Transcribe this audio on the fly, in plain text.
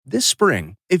This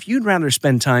spring, if you'd rather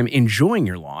spend time enjoying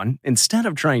your lawn instead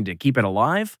of trying to keep it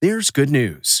alive, there's good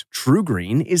news.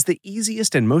 TruGreen is the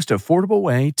easiest and most affordable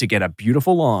way to get a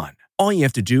beautiful lawn. All you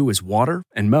have to do is water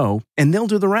and mow, and they'll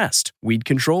do the rest. Weed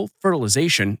control,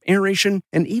 fertilization, aeration,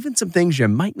 and even some things you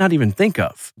might not even think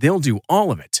of. They'll do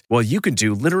all of it, while you can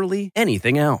do literally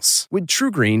anything else. With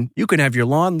TruGreen, you can have your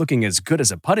lawn looking as good as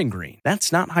a putting green.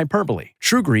 That's not hyperbole.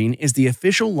 TruGreen is the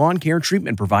official lawn care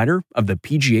treatment provider of the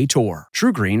PGA Tour.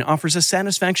 TruGreen offers a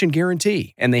satisfaction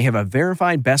guarantee, and they have a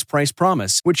verified best price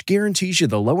promise, which guarantees you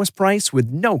the lowest price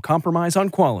with no compromise on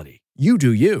quality. You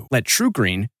do you. Let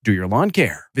TruGreen do your lawn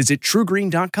care. Visit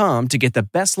TruGreen.com to get the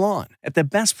best lawn at the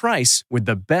best price with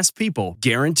the best people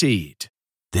guaranteed.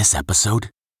 This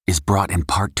episode is brought in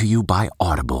part to you by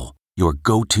Audible, your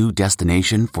go-to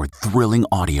destination for thrilling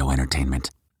audio entertainment.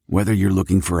 Whether you're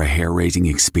looking for a hair-raising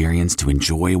experience to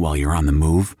enjoy while you're on the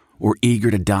move or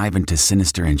eager to dive into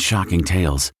sinister and shocking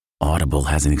tales, Audible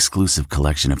has an exclusive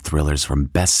collection of thrillers from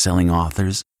best-selling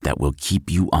authors that will keep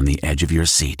you on the edge of your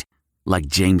seat. Like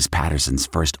James Patterson's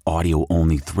first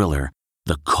audio-only thriller,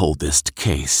 The Coldest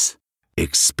Case.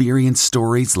 Experience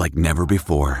stories like never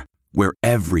before, where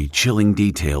every chilling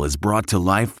detail is brought to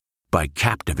life by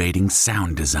captivating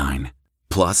sound design.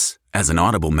 Plus, as an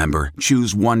Audible member,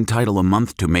 choose one title a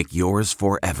month to make yours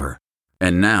forever.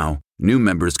 And now, new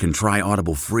members can try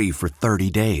Audible free for 30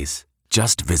 days.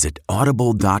 Just visit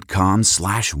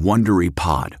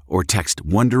audible.com/WonderyPod or text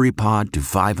WonderyPod to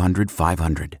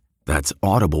 500-500. That's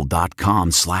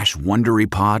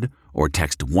audible.com/WonderyPod or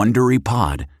text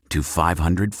WonderyPod to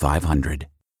 500-500.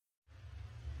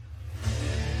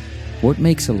 What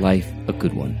makes a life a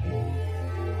good one?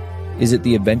 Is it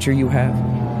the adventure you have?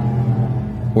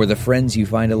 Or the friends you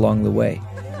find along the way?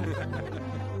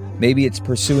 Maybe it's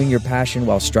pursuing your passion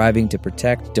while striving to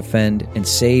protect, defend, and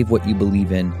save what you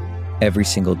believe in every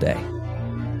single day.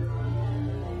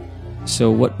 So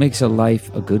what makes a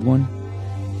life a good one?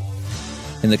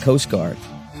 In the Coast Guard,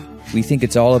 we think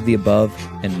it's all of the above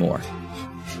and more.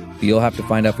 But you'll have to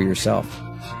find out for yourself.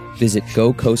 Visit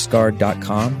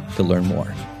gocoastguard.com to learn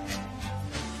more.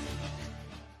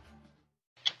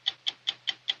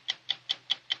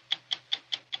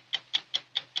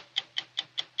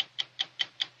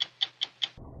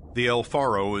 The El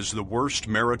Faro is the worst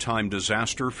maritime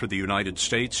disaster for the United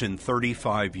States in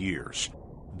 35 years.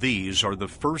 These are the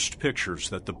first pictures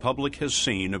that the public has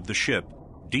seen of the ship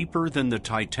deeper than the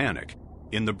Titanic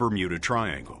in the Bermuda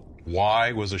Triangle.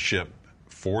 Why was a ship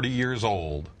 40 years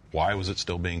old, why was it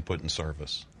still being put in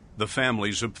service? The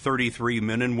families of 33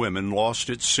 men and women lost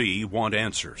at sea want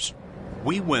answers.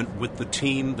 We went with the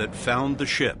team that found the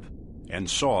ship and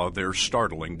saw their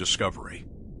startling discovery.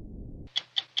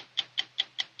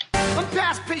 I'm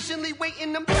past patiently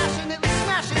waiting, I'm passionately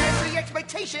smashing every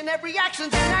expectation, every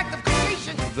action's an act of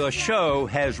creation. The show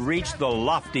has reached the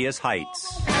loftiest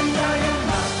heights.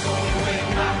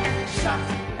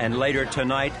 And later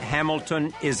tonight,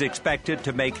 Hamilton is expected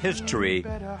to make history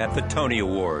at the Tony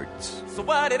Awards. So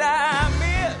what did I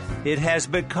miss? It has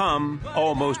become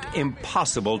almost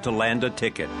impossible to land a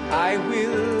ticket. I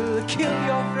will kill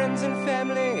your friends and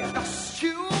family.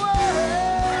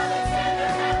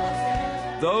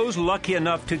 Those lucky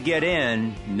enough to get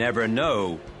in never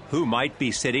know who might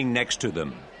be sitting next to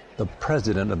them. The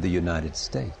President of the United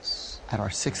States. At our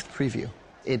 6th preview.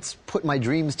 It's put my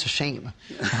dreams to shame.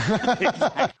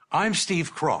 I'm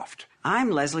Steve Kroft. I'm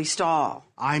Leslie Stahl.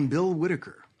 I'm Bill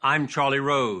Whitaker. I'm Charlie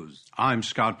Rose. I'm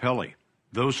Scott Pelley.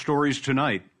 Those stories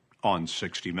tonight on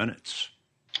 60 Minutes.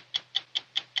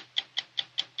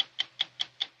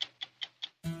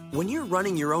 When you're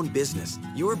running your own business,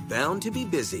 you're bound to be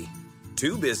busy.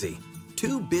 Too busy.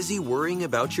 Too busy worrying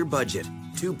about your budget.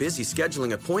 Too busy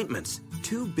scheduling appointments.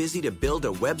 Too busy to build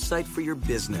a website for your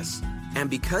business. And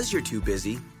because you're too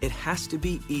busy, it has to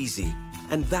be easy.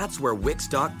 And that's where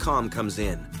Wix.com comes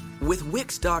in. With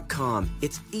Wix.com,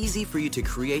 it's easy for you to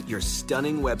create your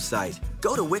stunning website.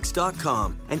 Go to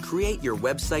Wix.com and create your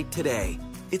website today.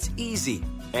 It's easy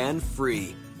and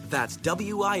free. That's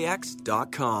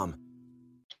Wix.com.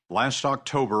 Last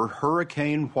October,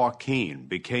 Hurricane Joaquin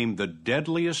became the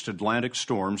deadliest Atlantic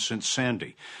storm since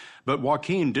Sandy. But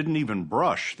Joaquin didn't even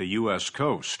brush the U.S.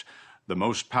 coast. The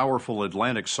most powerful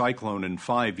Atlantic cyclone in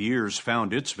 5 years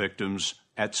found its victims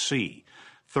at sea.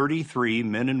 33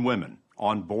 men and women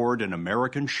on board an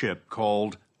American ship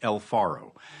called El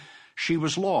Faro. She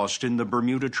was lost in the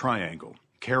Bermuda Triangle,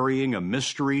 carrying a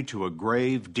mystery to a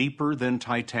grave deeper than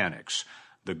Titanic's,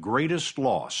 the greatest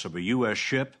loss of a U.S.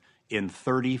 ship in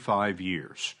 35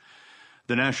 years.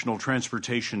 The National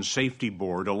Transportation Safety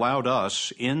Board allowed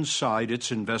us, inside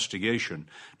its investigation,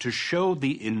 to show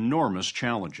the enormous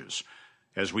challenges.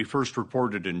 As we first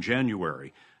reported in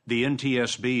January, the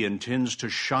NTSB intends to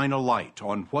shine a light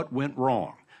on what went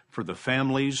wrong for the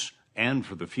families and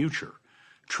for the future,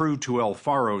 true to El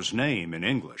Faro's name in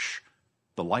English,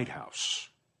 the Lighthouse.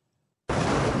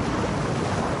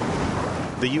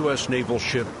 The U.S. naval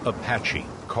ship Apache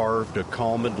carved a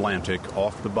calm Atlantic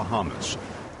off the Bahamas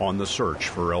on the search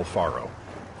for El Faro.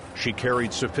 She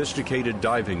carried sophisticated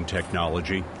diving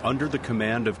technology under the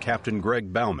command of Captain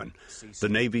Greg Bauman, the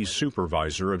Navy's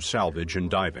supervisor of salvage and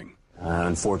diving.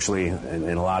 Unfortunately,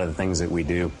 in a lot of the things that we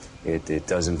do, it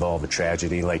does involve a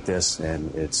tragedy like this,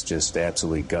 and it's just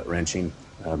absolutely gut-wrenching.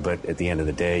 But at the end of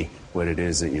the day, what it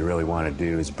is that you really want to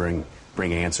do is bring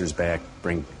answers back,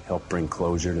 help bring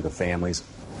closure to the families.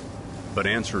 But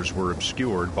answers were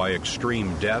obscured by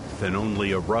extreme depth and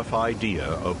only a rough idea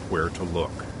of where to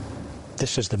look.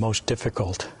 This is the most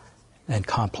difficult and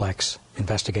complex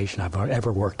investigation I've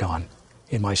ever worked on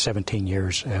in my 17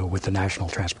 years with the National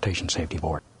Transportation Safety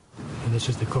Board. And this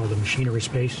is called the machinery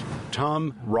space.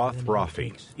 Tom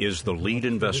Rothroffey is the lead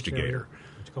investigator.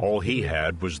 All he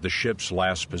had was the ship's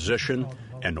last position,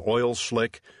 an oil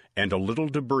slick, and a little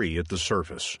debris at the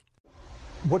surface.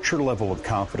 What's your level of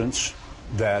confidence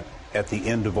that at the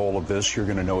end of all of this, you're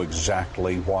going to know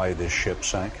exactly why this ship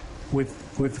sank?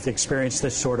 We've experienced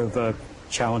this sort of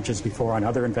challenges before on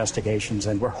other investigations,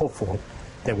 and we're hopeful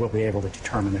that we'll be able to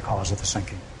determine the cause of the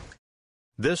sinking.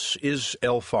 This is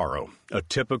El Faro, a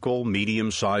typical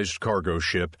medium-sized cargo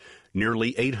ship,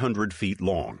 nearly 800 feet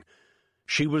long.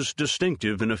 She was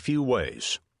distinctive in a few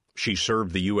ways. She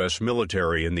served the U.S.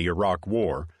 military in the Iraq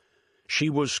War. She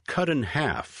was cut in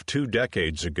half 2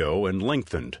 decades ago and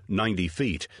lengthened 90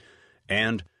 feet.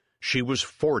 And she was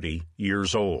 40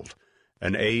 years old,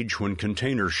 an age when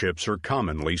container ships are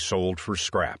commonly sold for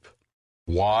scrap.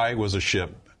 Why was a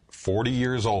ship 40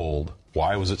 years old,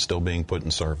 why was it still being put in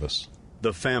service?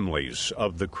 The families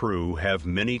of the crew have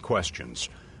many questions.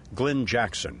 Glenn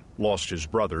Jackson lost his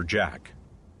brother, Jack.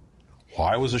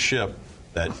 Why was a ship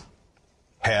that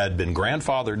had been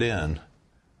grandfathered in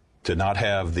to not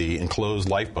have the enclosed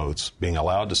lifeboats being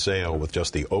allowed to sail with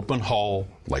just the open hull,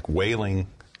 like whaling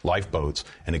lifeboats,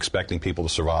 and expecting people to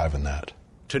survive in that?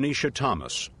 Tanisha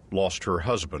Thomas lost her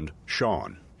husband,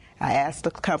 Sean. I asked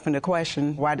the company the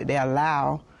question, why did they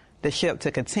allow the ship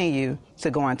to continue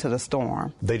to go into the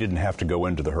storm? They didn't have to go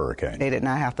into the hurricane. They did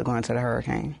not have to go into the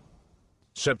hurricane.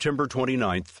 September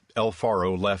 29th, El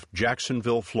Faro left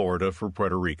Jacksonville, Florida for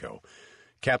Puerto Rico.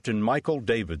 Captain Michael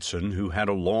Davidson, who had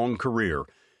a long career,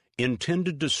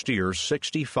 intended to steer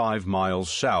 65 miles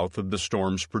south of the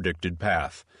storm's predicted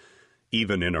path.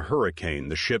 Even in a hurricane,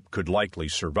 the ship could likely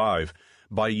survive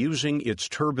by using its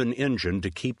turbine engine to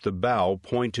keep the bow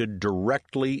pointed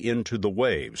directly into the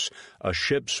waves, a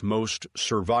ship's most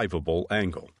survivable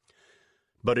angle.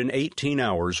 But in 18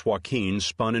 hours, Joaquin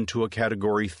spun into a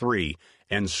Category 3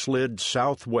 and slid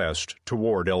southwest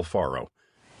toward El Faro.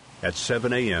 At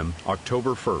 7 a.m.,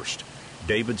 October 1st,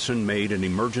 Davidson made an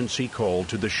emergency call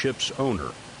to the ship's owner,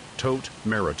 Tote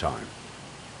Maritime.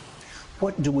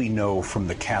 What do we know from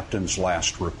the captain's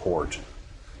last report?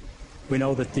 We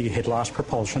know that they had lost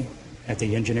propulsion, that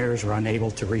the engineers were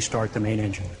unable to restart the main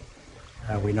engine.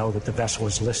 We know that the vessel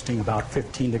was listing about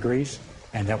 15 degrees,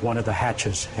 and that one of the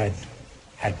hatches had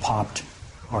popped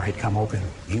or had come open.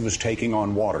 He was taking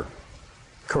on water.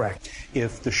 Correct.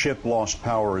 If the ship lost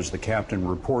power, as the captain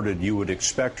reported, you would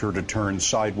expect her to turn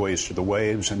sideways to the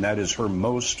waves, and that is her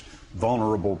most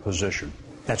vulnerable position.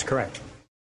 That's correct.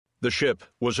 The ship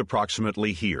was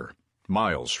approximately here,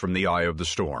 miles from the eye of the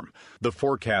storm. The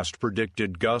forecast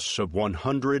predicted gusts of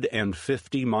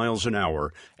 150 miles an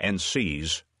hour and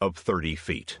seas of 30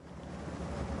 feet.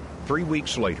 3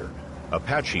 weeks later,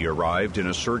 Apache arrived in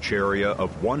a search area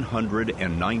of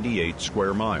 198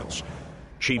 square miles.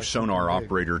 Chief sonar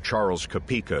operator Charles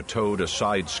Kapika towed a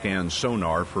side-scan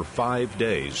sonar for 5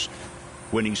 days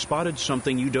when he spotted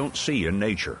something you don't see in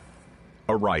nature,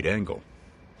 a right angle.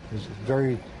 There's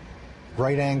very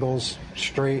right angles,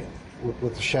 straight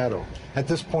with the shadow. At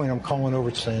this point, I'm calling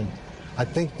over saying, I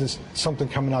think there's something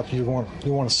coming out you want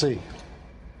to see.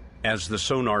 As the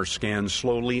sonar scan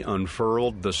slowly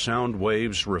unfurled, the sound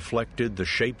waves reflected the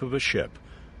shape of a ship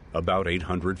about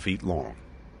 800 feet long.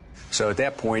 So at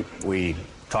that point, we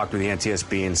talked with the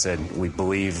NTSB and said, we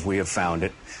believe we have found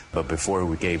it. But before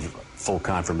we gave full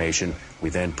confirmation, we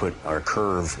then put our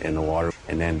curve in the water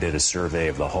and then did a survey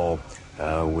of the hull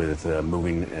with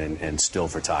moving and still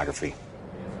photography.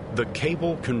 The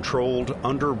cable-controlled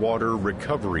underwater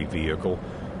recovery vehicle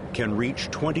can reach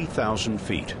 20,000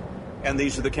 feet. And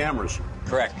these are the cameras.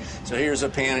 Correct. So here's a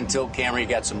pan and tilt camera. You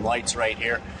got some lights right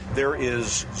here. There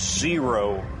is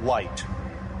zero light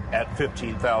at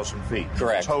 15,000 feet.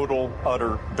 Correct. Total,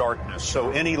 utter darkness.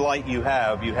 So any light you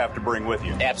have to bring with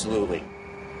you. Absolutely.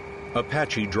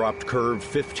 Apache dropped curve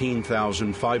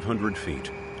 15,500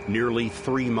 feet, nearly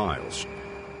 3 miles.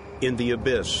 In the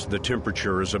abyss, the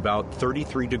temperature is about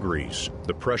 33 degrees,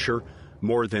 the pressure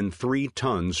more than 3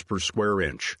 tons per square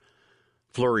inch.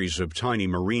 Flurries of tiny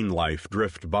marine life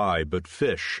drift by, but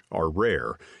fish are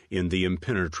rare in the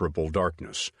impenetrable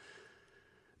darkness.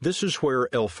 This is where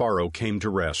El Faro came to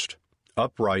rest,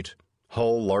 upright,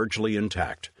 hull largely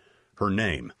intact, her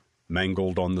name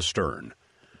mangled on the stern.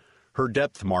 Her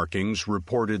depth markings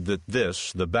reported that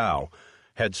this, the bow,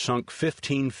 had sunk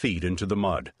 15 feet into the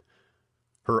mud.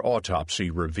 Her autopsy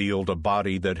revealed a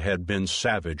body that had been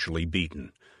savagely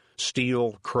beaten.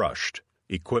 Steel crushed,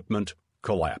 equipment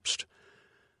collapsed.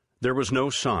 There was no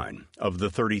sign of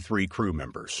the 33 crew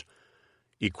members.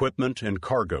 Equipment and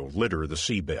cargo litter the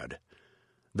seabed.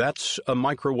 That's a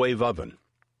microwave oven.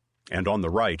 And on the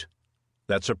right,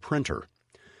 that's a printer.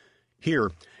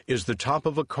 Here is the top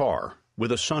of a car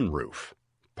with a sunroof,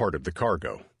 part of the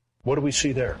cargo. What do we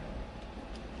see there?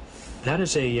 That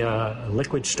is a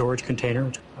liquid storage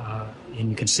container, and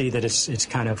you can see that it's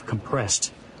kind of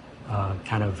compressed,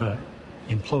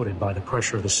 imploded by the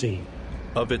pressure of the sea.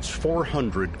 Of its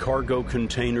 400 cargo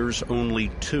containers,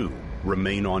 only 2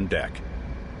 remain on deck.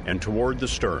 And toward the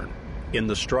stern, in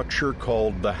the structure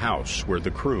called the house where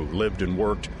the crew lived and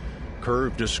worked,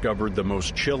 Curve discovered the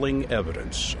most chilling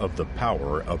evidence of the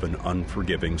power of an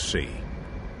unforgiving sea.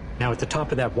 Now, at the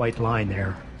top of that white line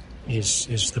there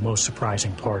is the most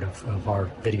surprising part of our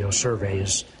video survey,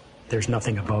 is there's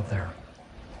nothing above there.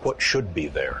 What should be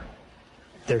there?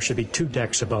 There should be 2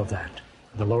 decks above that,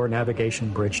 the lower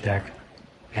navigation bridge deck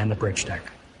and the bridge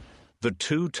deck. The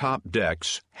 2 top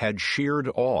decks had sheared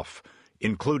off,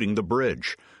 including the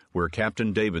bridge, where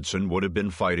Captain Davidson would have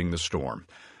been fighting the storm.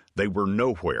 They were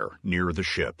nowhere near the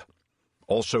ship.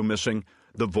 Also missing,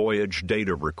 the voyage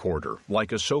data recorder,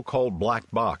 like a so-called black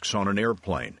box on an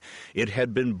airplane. It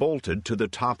had been bolted to the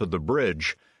top of the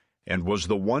bridge and was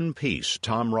the one piece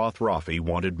Tom Rothroffey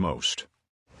wanted most.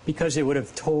 Because it would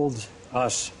have told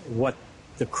us what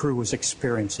the crew was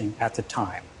experiencing at the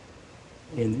time,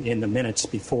 in the minutes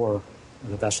before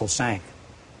the vessel sank,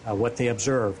 what they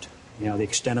observed, the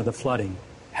extent of the flooding,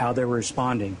 how they were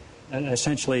responding,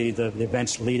 essentially the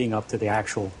events leading up to the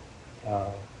actual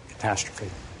catastrophe.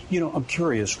 I'm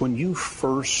curious, when you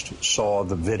first saw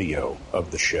the video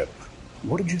of the ship,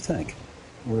 what did you think?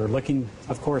 We were looking,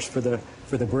 of course, for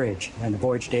the bridge and the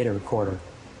voyage data recorder,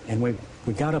 and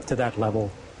we got up to that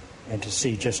level, and to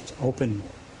see just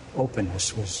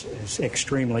openness was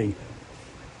extremely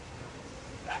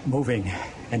moving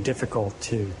and difficult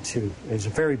to it was a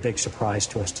very big surprise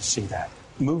to us to see that.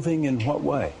 Moving in what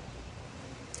way?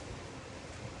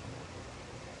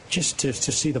 Just to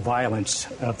see the violence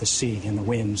of the sea and the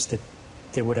winds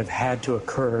that would have had to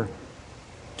occur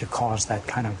to cause that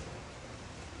kind of...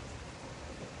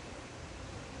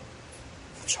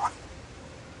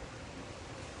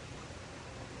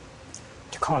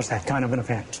 to cause that kind of an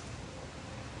event.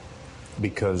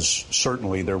 Because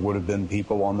certainly there would have been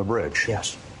people on the bridge.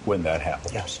 Yes. When that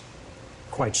happened. Yes,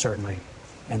 quite certainly.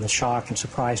 And the shock and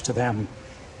surprise to them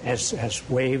as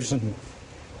waves and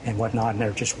whatnot, and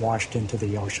they're just washed into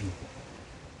the ocean.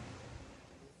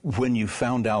 When you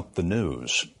found out the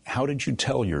news, how did you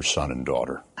tell your son and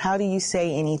daughter? How do you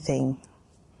say anything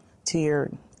to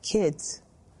your kids?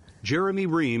 Jeremy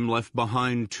Ream left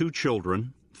behind 2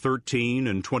 children, 13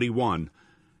 and 21,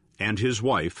 and his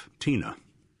wife, Tina.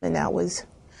 And that was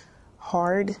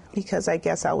hard because I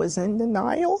guess I was in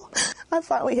denial. I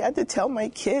finally had to tell my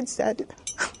kids that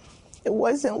it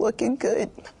wasn't looking good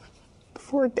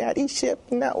for Daddy's ship,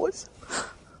 and that was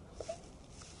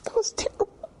terrible.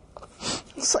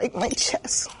 It's like my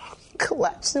chest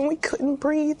collapsed and we couldn't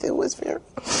breathe. It was very...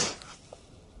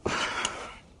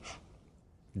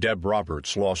 Deb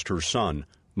Roberts lost her son,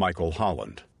 Michael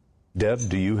Holland. Deb,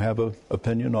 do you have an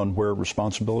opinion on where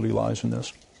responsibility lies in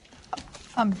this?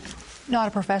 I'm not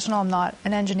a professional. I'm not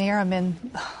an engineer.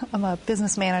 I'm a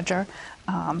business manager.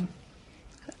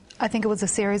 I think it was a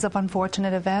series of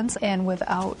unfortunate events, and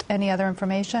without any other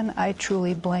information, I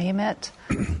truly blame it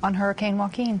on Hurricane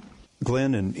Joaquin.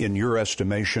 Glenn, in your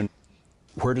estimation,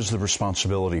 where does the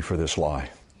responsibility for this lie?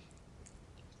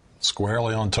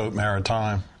 Squarely on Tote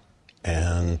Maritime.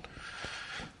 And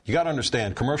you got to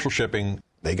understand, commercial shipping,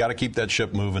 they got to keep that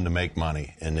ship moving to make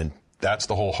money. And then that's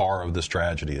the whole horror of this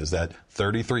tragedy, is that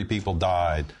 33 people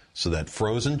died so that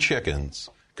frozen chickens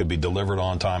could be delivered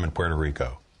on time in Puerto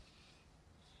Rico.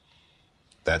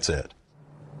 That's it.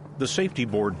 The safety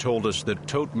board told us that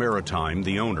Tote Maritime,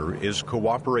 the owner, is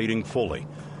cooperating fully.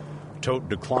 Tote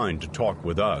declined to talk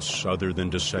with us, other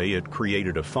than to say it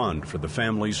created a fund for the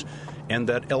families and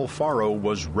that El Faro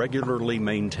was regularly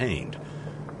maintained.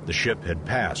 The ship had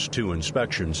passed 2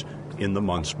 inspections in the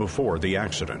months before the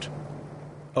accident.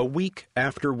 A week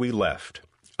after we left,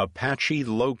 Apache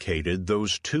located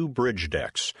those 2 bridge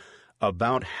decks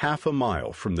about half a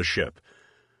mile from the ship.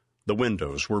 The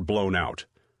windows were blown out.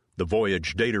 The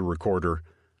voyage data recorder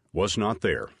was not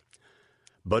there.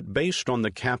 But based on the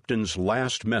captain's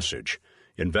last message,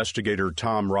 investigator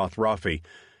Tom Rothroffy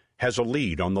has a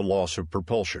lead on the loss of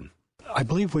propulsion. I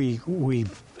believe we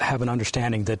have an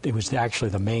understanding that it was actually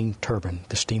the main turbine,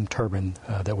 the steam turbine,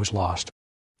 that was lost.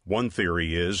 One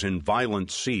theory is, in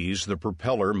violent seas, the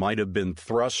propeller might have been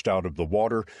thrust out of the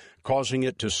water, causing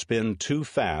it to spin too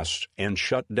fast and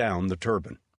shut down the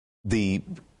turbine. The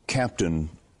captain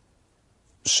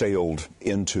sailed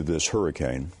into this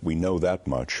hurricane. We know that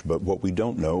much, but what we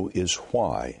don't know is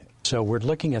why. So we're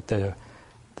looking at the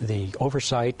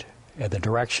oversight, the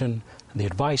direction, the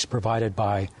advice provided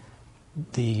by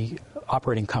the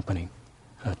operating company,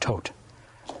 Tote,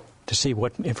 to see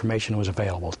what information was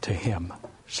available to him.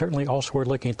 Certainly also we're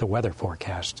looking at the weather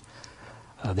forecast,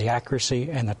 the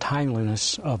accuracy and the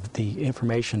timeliness of the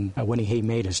information when he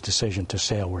made his decision to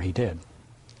sail where he did.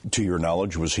 To your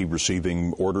knowledge, was he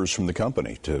receiving orders from the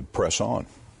company to press on?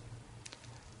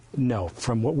 No.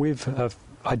 From what we've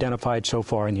identified so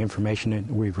far and the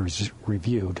information we've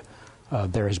reviewed,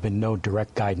 there has been no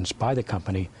direct guidance by the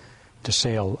company to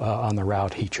sail on the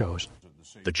route he chose.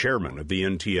 The chairman of the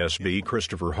NTSB,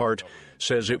 Christopher Hart,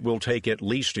 says it will take at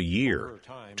least a year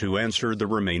to answer the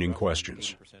remaining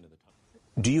questions.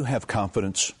 Do you have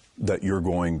confidence that you're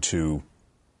going to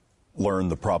learn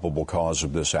the probable cause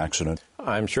of this accident?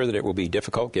 I'm sure that it will be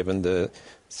difficult given the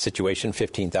situation,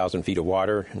 15,000 feet of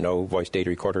water, no voice data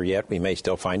recorder yet. We may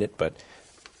still find it, but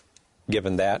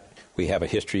given that, we have a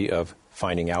history of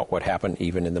finding out what happened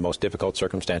even in the most difficult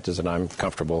circumstances, and I'm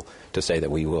comfortable to say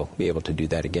that we will be able to do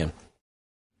that again.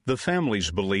 The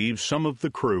families believe some of the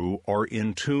crew are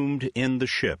entombed in the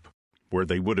ship, where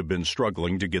they would have been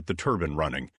struggling to get the turbine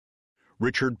running.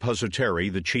 Richard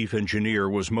Puzzateri, the chief engineer,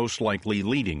 was most likely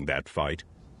leading that fight.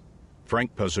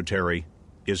 Frank Puzzateri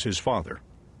is his father.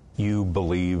 You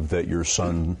believe that your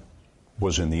son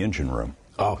was in the engine room?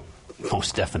 Oh,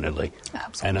 most definitely.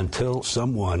 Absolutely. And until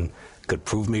someone could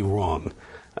prove me wrong,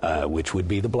 which would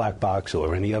be the black box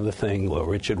or any other thing, or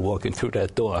Richard walking through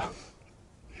that door,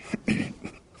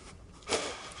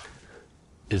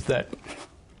 is that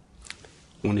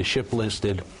when the ship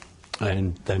listed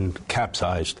and then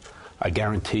capsized, I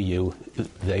guarantee you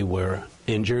they were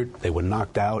injured, they were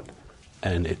knocked out,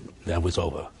 and that was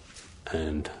over.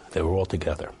 And they were all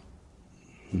together.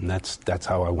 And that's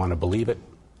how I want to believe it.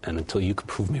 And until you can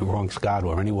prove me wrong, Scott,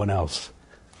 or anyone else,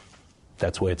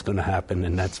 that's where it's going to happen,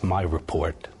 and that's my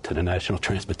report to the National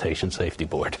Transportation Safety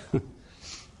Board.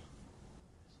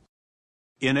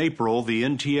 In April, the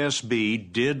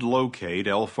NTSB did locate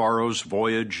El Faro's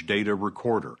voyage data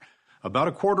recorder, about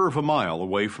a quarter of a mile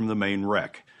away from the main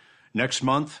wreck. Next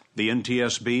month, the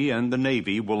NTSB and the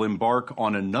Navy will embark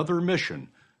on another mission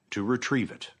to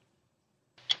retrieve it.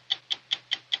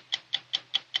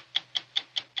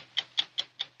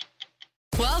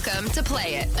 Welcome to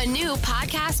Play It, a new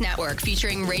podcast network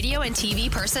featuring radio and TV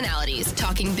personalities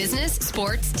talking business,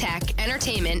 sports, tech,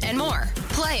 entertainment, and more.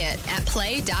 Play it at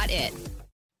play.it.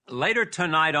 Later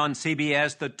tonight on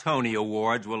CBS, the Tony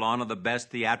Awards will honor the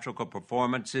best theatrical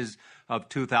performances of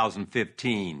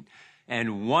 2015.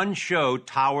 And one show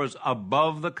towers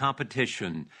above the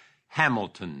competition,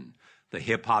 Hamilton. The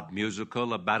hip-hop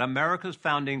musical about America's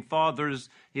founding fathers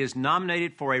is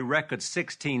nominated for a record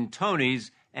 16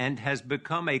 Tonys and has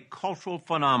become a cultural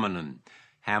phenomenon.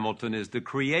 Hamilton is the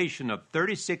creation of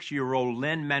 36-year-old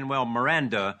Lin-Manuel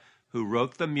Miranda, who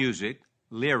wrote the music,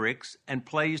 lyrics, and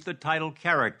plays the title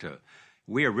character.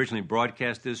 We originally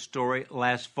broadcast this story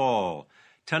last fall.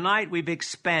 Tonight, we've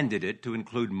expanded it to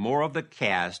include more of the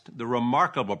cast, the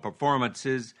remarkable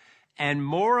performances, and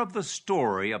more of the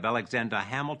story of Alexander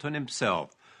Hamilton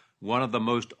himself, one of the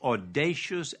most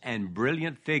audacious and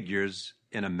brilliant figures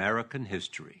in American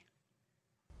history.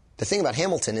 The thing about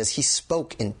Hamilton is he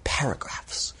spoke in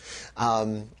paragraphs.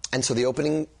 And so the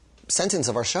opening sentence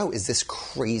of our show is this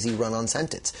crazy run-on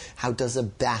sentence. How does a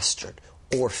bastard,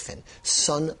 orphan,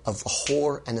 son of a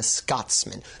whore and a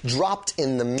Scotsman, dropped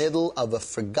in the middle of a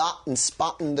forgotten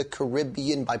spot in the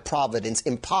Caribbean by Providence,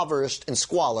 impoverished and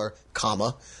squalor,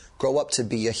 comma, grow up to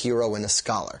be a hero and a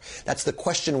scholar? That's the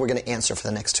question we're going to answer for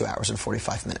the next 2 hours and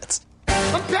 45 minutes.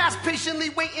 I'm past patiently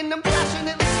waiting, I'm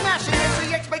passionately smashing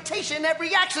every expectation,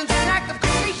 every action's an act of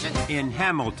creation. In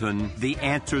Hamilton, the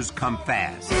answers come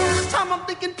fast. This time I'm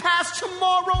thinking past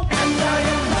tomorrow. And I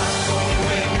am not throwing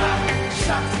away my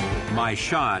shot. My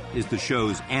Shot is the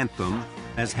show's anthem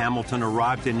as Hamilton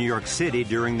arrived in New York City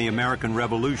during the American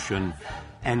Revolution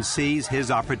and sees his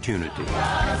opportunity. Take a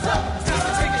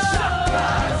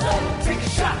shot, take a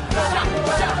shot,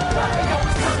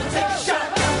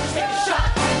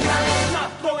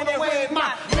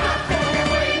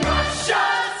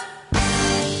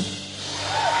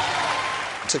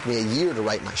 It took me a year to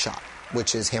write My Shot,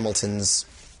 which is Hamilton's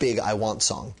big I Want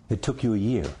song. It took you a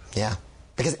year? Yeah,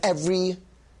 because every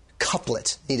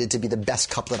couplet needed to be the best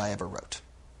couplet I ever wrote.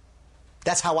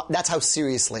 That's how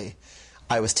seriously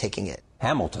I was taking it.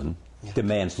 Hamilton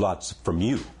demands lots from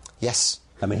you. Yes.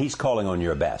 I mean, he's calling on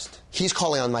your best. He's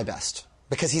calling on my best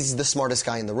because he's the smartest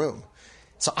guy in the room.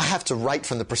 So I have to write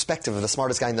from the perspective of the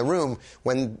smartest guy in the room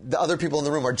when the other people in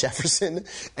the room are Jefferson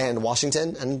and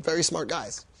Washington and very smart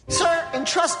guys. Sir,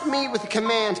 entrust me with the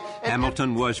command.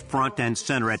 Hamilton was front and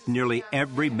center at nearly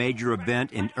every major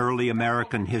event in early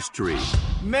American history.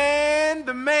 Man,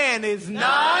 the man is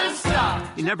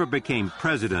non-stop. He never became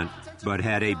president, but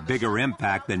had a bigger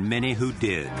impact than many who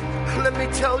did. Let me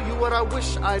tell you what I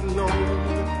wish I'd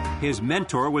known. His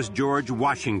mentor was George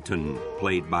Washington,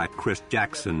 played by Chris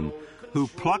Jackson, who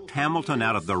plucked Hamilton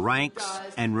out of the ranks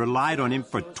and relied on him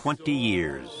for 20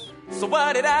 years. So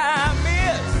what did I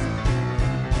miss?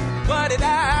 What did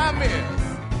I miss?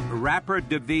 Rapper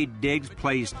Daveed Diggs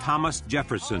plays Thomas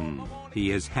Jefferson.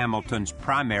 He is Hamilton's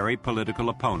primary political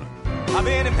opponent. I've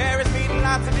been in Paris meeting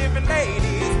lots of different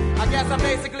ladies. I guess I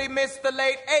basically missed the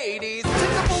late 80s.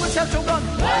 The bullets have choke on.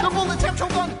 The bullets have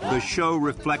choke on. The show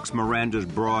reflects Miranda's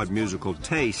broad musical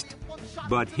taste,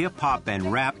 but hip-hop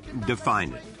and rap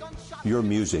define it. Your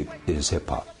music is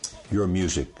hip-hop. Your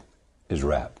music is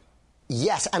rap.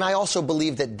 Yes, and I also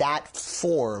believe that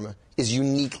form is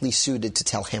uniquely suited to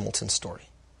tell Hamilton's story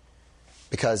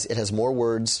because it has more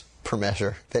words per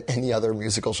measure than any other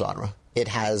musical genre. It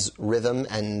has rhythm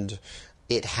and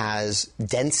it has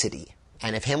density.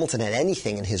 And if Hamilton had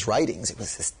anything in his writings, it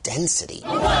was this density.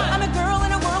 I'm a girl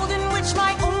in a world in which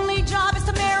my only job is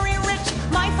to marry rich.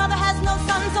 My father has no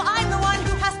son, so I'm the one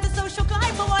who has the social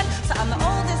guide for one. So I'm the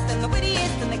oldest and the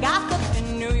wittiest and the gossip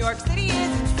in New York City is.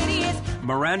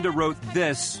 Miranda wrote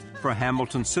this for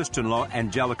Hamilton's sister-in-law,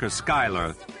 Angelica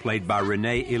Schuyler, played by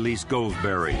Renee Elise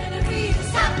Goldsberry.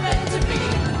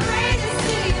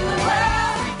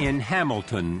 In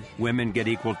Hamilton, women get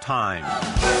equal time.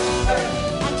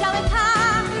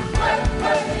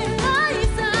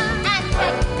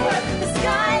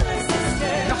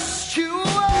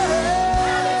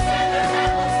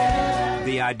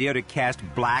 The idea to cast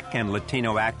black and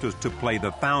Latino actors to play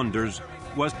the founders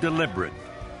was deliberate.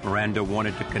 Miranda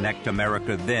wanted to connect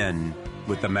America then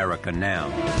with America now.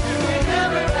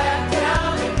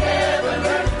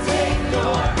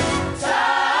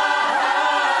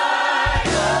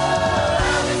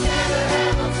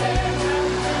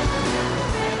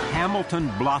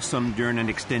 Hamilton blossomed during an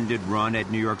extended run at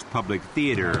New York's Public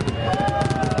Theater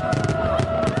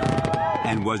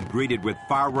and was greeted with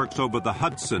fireworks over the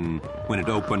Hudson when it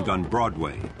opened on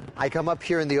Broadway. I come up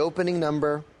here in the opening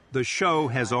number. The show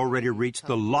has already reached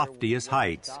the loftiest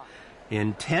heights.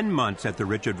 In 10 months at the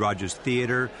Richard Rodgers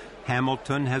Theater,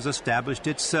 Hamilton has established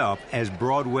itself as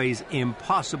Broadway's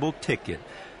impossible ticket,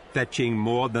 fetching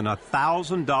more than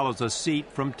 $1,000 a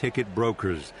seat from ticket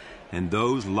brokers. And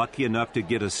those lucky enough to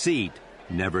get a seat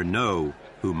never know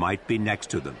who might be next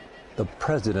to them. The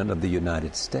President of the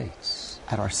United States.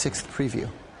 At our 6th preview.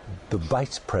 The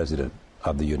Vice President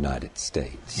of the United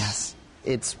States. Yes.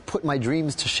 It's put my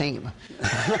dreams to shame.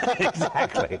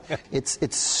 Exactly.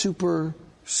 It's super,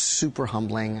 super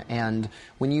humbling. And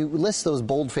when you list those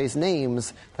bold-faced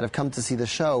names that have come to see the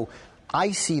show,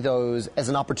 I see those as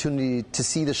an opportunity to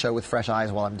see the show with fresh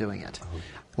eyes while I'm doing it.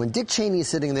 When Dick Cheney is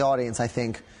sitting in the audience, I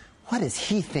think, what is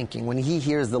he thinking when he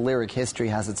hears the lyric "History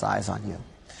has its eyes on you"?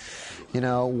 You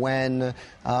know, when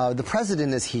the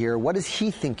president is here, what is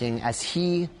he thinking as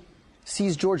he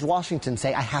sees George Washington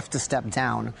say, "I have to step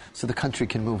down so the country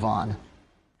can move on"?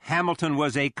 Hamilton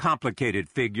was a complicated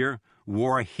figure,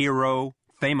 war hero,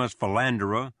 famous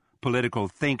philanderer, political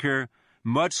thinker,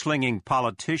 mudslinging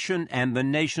politician, and the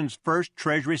nation's first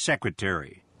Treasury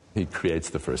Secretary. He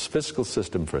creates the first fiscal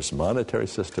system, first monetary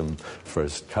system,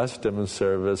 first customs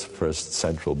service, first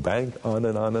central bank, on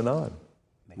and on and on.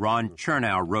 Ron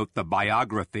Chernow wrote the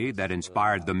biography that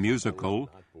inspired the musical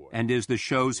and is the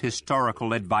show's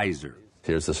historical advisor.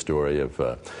 Here's the story of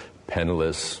a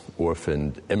penniless,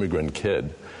 orphaned immigrant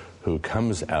kid who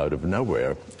comes out of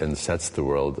nowhere and sets the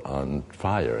world on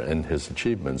fire, and his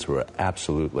achievements were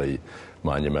absolutely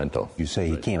monumental. You say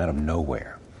he came out of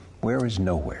nowhere. Where is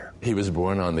nowhere? He was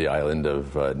born on the island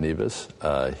of Nevis.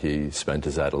 He spent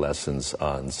his adolescence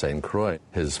on St. Croix.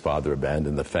 His father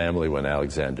abandoned the family when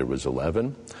Alexander was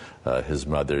 11. His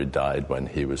mother died when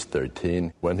he was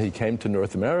 13. When he came to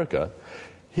North America,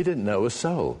 he didn't know a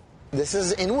soul. This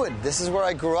is Inwood. This is where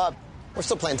I grew up. We're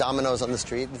still playing dominoes on the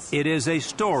street. It is a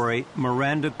story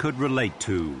Miranda could relate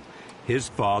to. His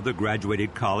father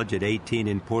graduated college at 18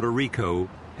 in Puerto Rico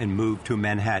and moved to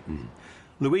Manhattan.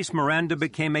 Luis Miranda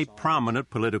became a prominent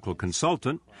political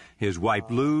consultant. His wife,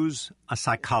 Luz, a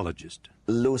psychologist.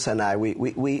 Luz and I,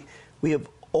 we have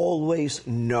always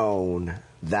known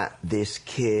that this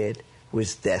kid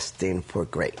was destined for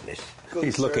greatness.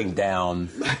 He's looking down.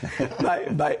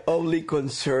 My only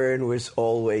concern was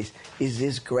always, is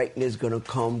this greatness going to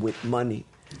come with money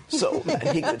so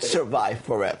that he could survive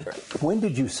forever? When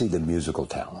did you see the musical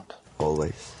talent?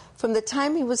 Always. From the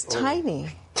time he was tiny,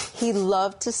 he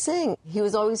loved to sing. He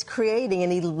was always creating,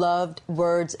 and he loved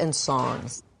words and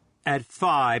songs. At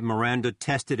 5, Miranda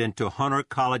tested into Hunter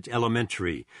College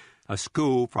Elementary, a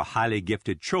school for highly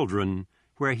gifted children,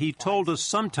 where he told us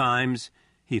sometimes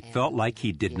he felt like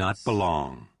he did not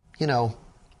belong. You know,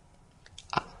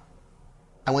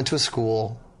 I went to a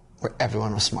school where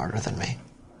everyone was smarter than me.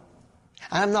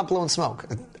 And I'm not blowing smoke.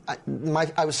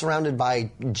 I was surrounded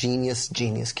by genius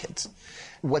kids.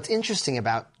 What's interesting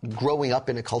about growing up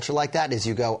in a culture like that is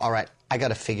you go, all right, I got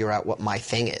to figure out what my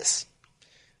thing is.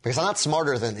 Because I'm not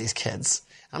smarter than these kids.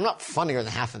 I'm not funnier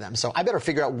than half of them. So I better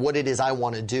figure out what it is I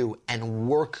want to do and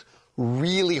work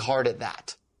really hard at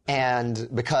that. And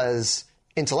because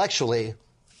intellectually,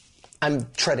 I'm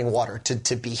treading water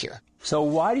to be here. So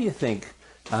why do you think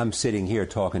I'm sitting here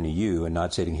talking to you and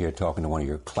not sitting here talking to one of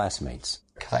your classmates?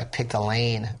 Because I picked a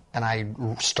lane and I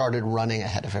started running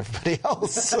ahead of everybody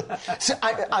else. So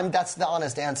that's the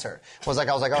honest answer. I was like,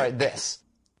 all right, this.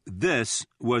 This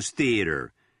was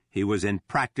theater. He was in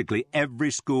practically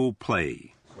every school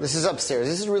play. This is upstairs.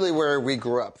 This is really where we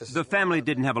grew up. The family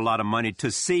didn't have a lot of money to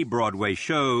see Broadway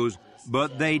shows,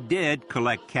 but they did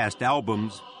collect cast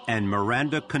albums, and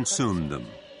Miranda consumed them.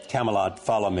 Camelot,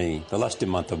 Follow Me, The Lusty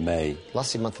Month of May.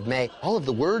 Lusty Month of May. All of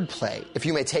the wordplay. If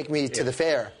you may take me to the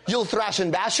fair. You'll thrash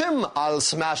and bash him, I'll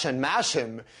smash and mash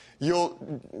him. He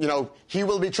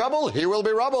will be trouble, he will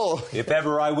be rubble. If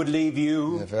ever I would leave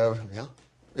you. If ever, yeah.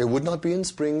 It would not be in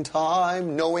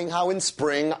springtime, knowing how in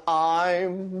spring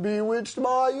I'm bewitched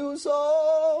by you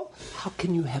so. How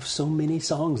can you have so many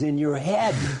songs in your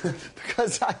head?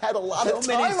 Because I had a lot of time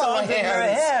so many songs in your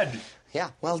head. Yeah,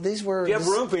 well, these were... Do you have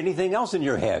room for anything else in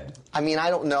your head? I mean, I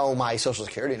don't know my Social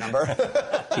Security number.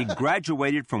 He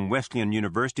graduated from Wesleyan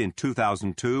University in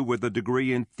 2002 with a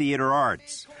degree in theater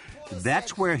arts.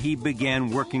 That's where he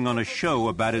began working on a show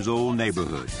about his old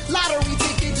neighborhood. Lottery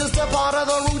ticket, just a part of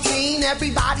the routine.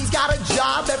 Everybody's got a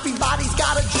job, everybody's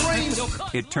got a dream.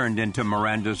 It turned into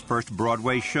Miranda's first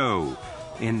Broadway show.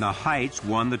 In the Heights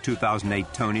won the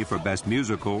 2008 Tony for Best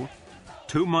Musical.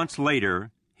 2 months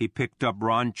later, he picked up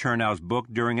Ron Chernow's book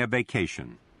during a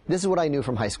vacation. This is what I knew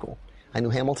from high school. I knew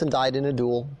Hamilton died in a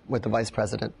duel with the vice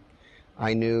president.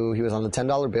 I knew he was on the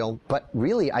 $10 bill, but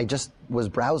really I just was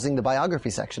browsing the biography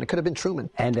section. It could have been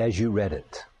Truman. And as you read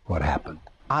it, what happened?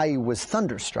 I was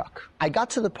thunderstruck. I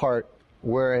got to the part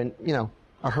where,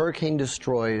 a hurricane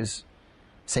destroys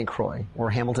St. Croix, where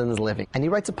Hamilton is living, and he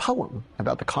writes a poem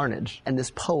about the carnage, and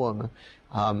this poem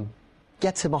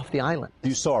gets him off the island.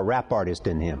 You saw a rap artist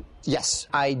in him. Yes.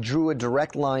 I drew a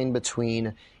direct line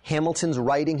between Hamilton's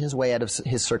writing his way out of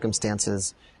his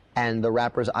circumstances and the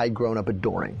rappers I'd grown up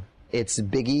adoring. It's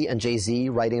Biggie and Jay-Z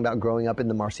writing about growing up in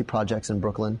the Marcy Projects in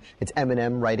Brooklyn. It's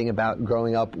Eminem writing about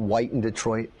growing up white in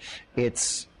Detroit.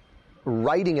 It's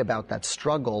writing about that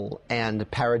struggle, and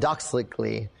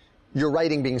paradoxically, your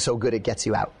writing being so good it gets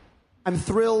you out. I'm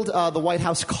thrilled the White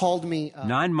House called me.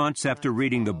 9 months after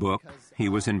reading the book, he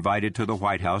was invited to the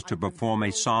White House to perform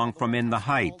a song from In the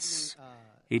Heights.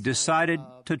 He decided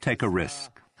to take a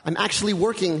risk. I'm actually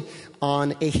working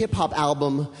on a hip-hop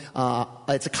album.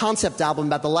 It's a concept album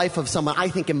about the life of someone I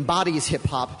think embodies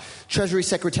hip-hop, Treasury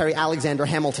Secretary Alexander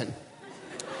Hamilton.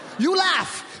 You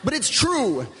laugh, but it's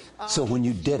true. So when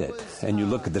you did it, and you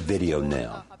look at the video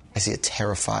now... I see a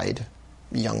terrified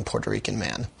young Puerto Rican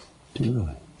man.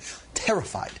 Really?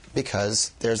 Terrified,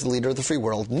 because there's the leader of the free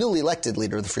world, newly elected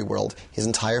leader of the free world, his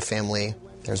entire family.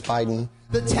 There's Biden.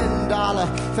 The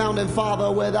 $10 founding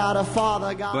father without a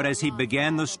father. But as he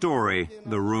began the story,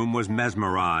 the room was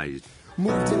mesmerized.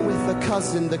 Moved in with a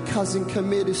cousin, the cousin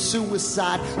committed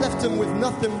suicide. Left him with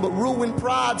nothing but ruined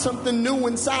pride. Something new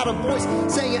inside, a voice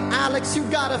saying, Alex, you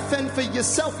gotta fend for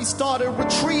yourself. He started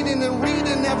retreating and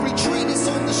reading every treatise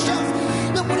on the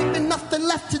shelf. There would have been nothing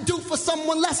left to do for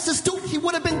someone less astute. He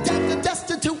would have been dead and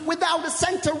destitute without a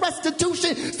cent of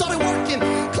restitution. Started working,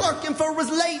 clerking for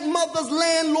his late mother's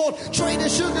landlord, trading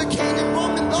sugar cane and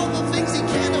rum and all the things he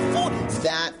can't afford.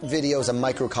 That video is a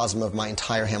microcosm of my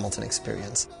entire Hamilton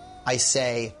experience. I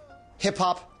say,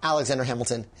 hip-hop, Alexander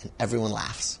Hamilton, and everyone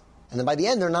laughs. And then by the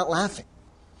end, they're not laughing.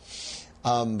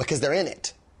 Because they're in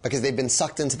it. Because they've been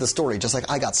sucked into the story, just like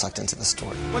I got sucked into the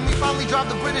story. When we finally drive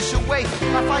the British away,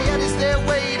 Lafayette is there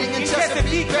waiting in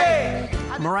Chesapeake Bay.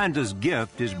 Miranda's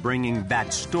gift is bringing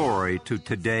that story to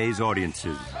today's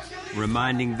audiences,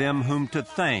 reminding them whom to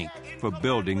thank for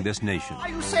building this nation. Why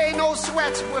you say no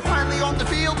sweat? We're finally on the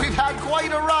field. We've had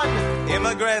quite a run.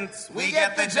 Immigrants, we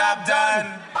get the job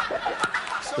done.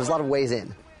 There's a lot of ways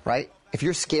in, right? If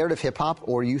you're scared of hip-hop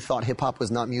or you thought hip-hop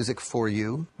was not music for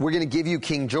you, we're going to give you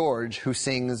King George, who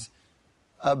sings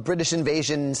a British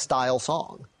invasion-style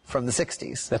song from the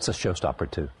 60s. That's a showstopper,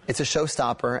 too. It's a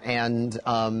showstopper, and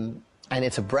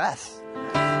it's a breath.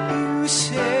 You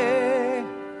say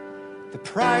the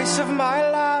price of my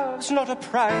love's not a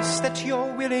price that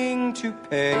you're willing to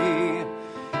pay.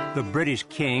 The British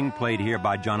king, played here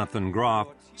by Jonathan Groff,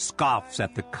 scoffs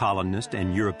at the colonists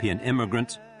and European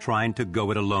immigrants trying to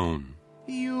go it alone.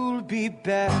 You'll be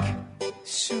back,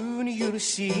 soon you'll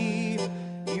see.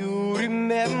 You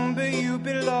remember you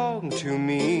belong to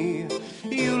me.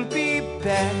 You'll be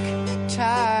back,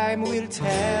 time will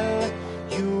tell.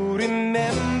 You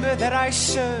remember that I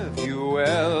served you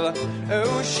well.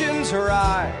 Oceans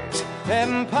rise,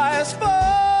 empires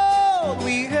fall.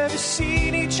 We have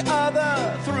seen each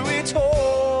other through it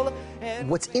all.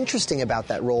 What's interesting about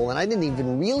that role, and I didn't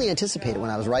even really anticipate it when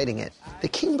I was writing it, the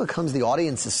king becomes the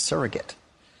audience's surrogate.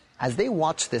 As they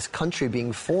watch this country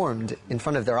being formed in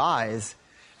front of their eyes,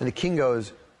 and the king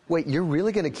goes, wait, you're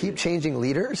really going to keep changing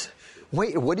leaders?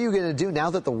 Wait, what are you going to do now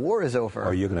that the war is over?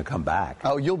 Or you're going to come back.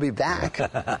 Oh, you'll be back.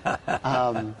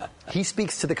 He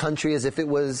speaks to the country as if it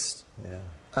was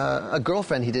a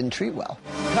girlfriend he didn't treat well.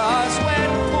 'Cause when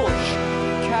push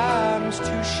comes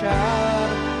to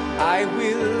shove, I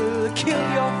will kill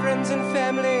your friends and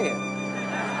family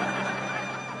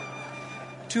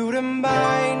to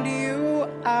remind you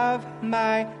of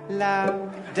my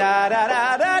love. Da da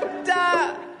da da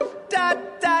da. Da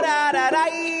da da da da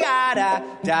yada,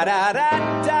 da da da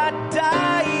da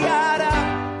da yada.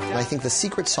 And I think the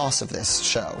secret sauce of this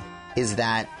show is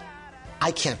that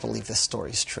I can't believe this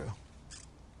story is true.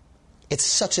 It's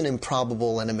such an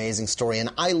improbable and amazing story, and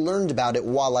I learned about it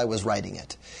while I was writing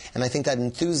it. And I think that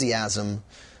enthusiasm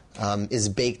is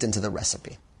baked into the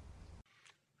recipe.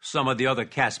 Some of the other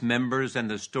cast members and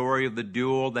the story of the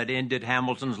duel that ended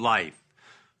Hamilton's life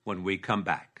when we come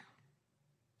back.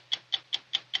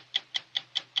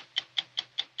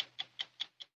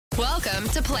 Welcome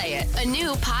to Play It, a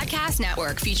new podcast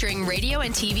network featuring radio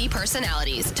and TV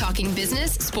personalities talking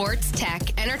business, sports,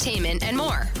 tech, entertainment, and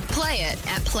more. Play it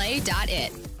at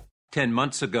play.it. 10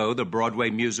 months ago, the Broadway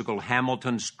musical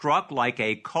Hamilton struck like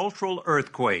a cultural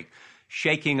earthquake,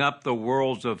 shaking up the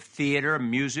worlds of theater,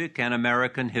 music, and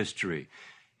American history.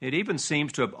 It even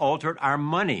seems to have altered our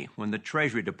money when the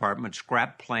Treasury Department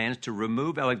scrapped plans to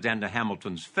remove Alexander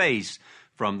Hamilton's face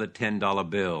from the $10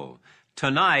 bill.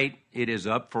 Tonight, it is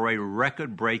up for a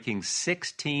record-breaking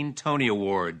 16 Tony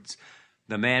Awards.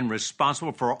 The man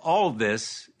responsible for all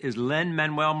this is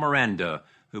Lin-Manuel Miranda,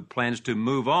 who plans to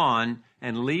move on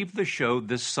and leave the show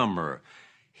this summer.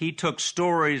 He took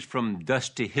stories from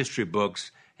dusty history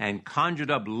books and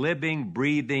conjured up living,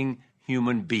 breathing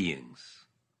human beings.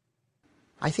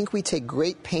 I think we take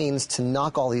great pains to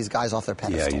knock all these guys off their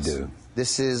pedestals. Yeah, you do.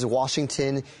 This is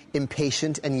Washington,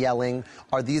 impatient and yelling,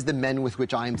 "Are these the men with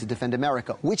which I am to defend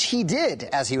America?" Which he did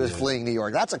as he was fleeing New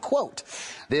York. That's a quote.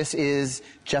 This is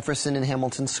Jefferson and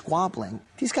Hamilton squabbling.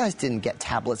 These guys didn't get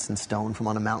tablets and stone from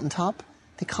on a mountaintop.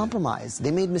 They compromised. They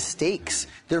made mistakes.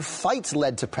 Their fights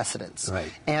led to precedents.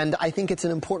 Right. And I think it's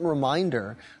an important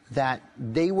reminder that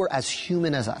they were as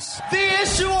human as us. The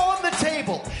issue on the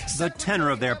table. The tenor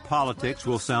of their politics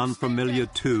will sound familiar,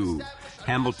 too.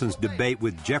 Hamilton's debate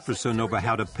with Jefferson over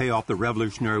how to pay off the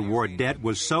Revolutionary War debt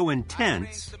was so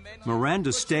intense,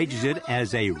 Miranda stages it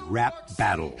as a rap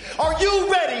battle. Are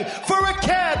you ready for a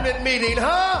cabinet meeting,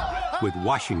 huh? with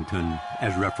Washington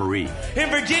as referee. In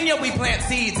Virginia, we plant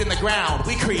seeds in the ground.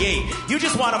 We create. You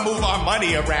just want to move our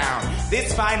money around.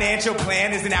 This financial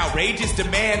plan is an outrageous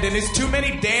demand, and it's too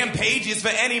many damn pages for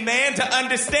any man to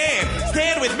understand.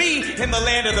 Stand with me in the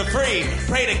land of the free.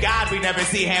 Pray to God we never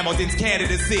see Hamilton's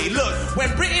candidacy. Look,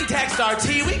 when Britain taxed our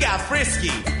tea, we got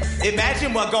frisky.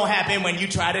 Imagine what gonna happen when you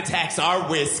try to tax our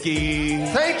whiskey.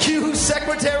 Thank you,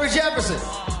 Secretary Jefferson.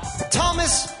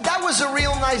 Thomas, that was a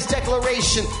real nice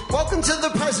declaration. Welcome to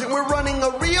the president. We're running a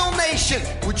real nation.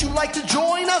 Would you like to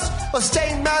join us or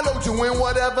stay mellow doing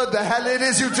whatever the hell it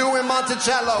is you do in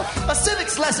Monticello? A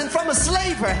civics lesson from a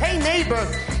slaver. Hey, neighbor,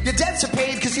 your debts are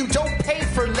paid because you don't pay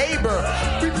for labor.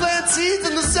 We plant seeds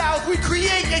in the South. We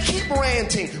create and keep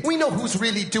ranting. We know who's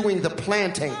really doing the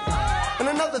planting. And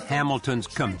another Hamilton's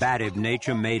combative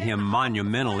nature made him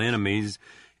monumental enemies,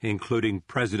 including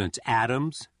Presidents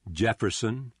Adams,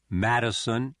 Jefferson,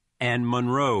 Madison, and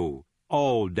Monroe.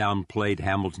 All downplayed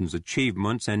Hamilton's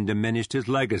achievements and diminished his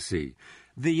legacy.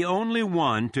 The only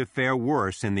one to fare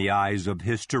worse in the eyes of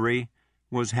history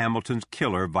was Hamilton's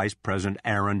killer, Vice President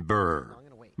Aaron Burr.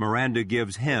 Miranda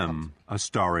gives him a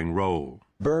starring role.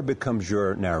 Burr becomes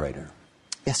your narrator.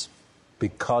 Yes.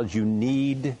 Because you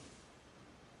need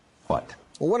what?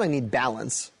 Well, one, I need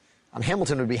balance.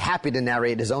 Hamilton would be happy to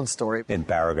narrate his own story. In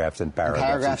paragraphs and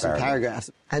paragraphs and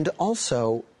paragraphs. And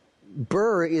also,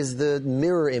 Burr is the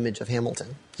mirror image of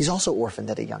Hamilton. He's also orphaned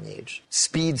at a young age.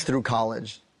 Speeds through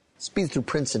college. Speeds through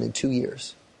Princeton in 2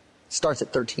 years. Starts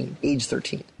at 13, age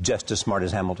 13. Just as smart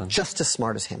as Hamilton? Just as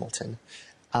smart as Hamilton.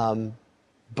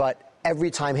 But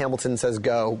every time Hamilton says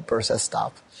go, Burr says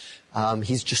stop.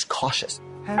 He's just cautious.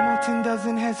 Hamilton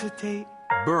doesn't hesitate.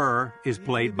 Burr is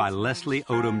played by Leslie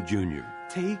Odom Jr.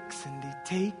 Takes and he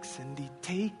takes and he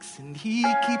takes and he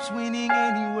keeps winning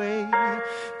anyway.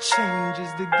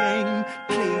 Changes the game,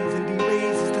 plays and he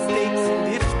raises the stakes.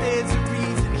 And if there's a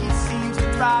reason he seems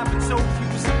to thrive and so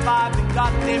few survive, then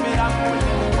goddamn it, I'm willing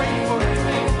to wait for it.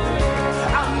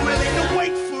 I'm willing to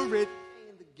wait for it.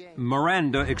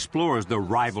 Miranda explores the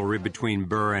rivalry between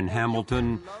Burr and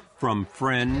Hamilton, from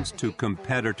friends to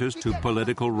competitors to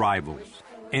political rivals.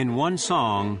 In one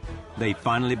song, they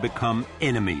finally become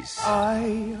enemies.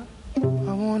 I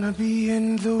wanna be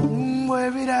in the room where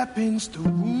it happens, the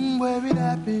room where it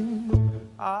happens.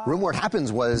 Room Where It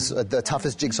Happens was the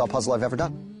toughest jigsaw puzzle I've ever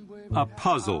done. A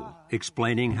puzzle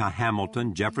explaining how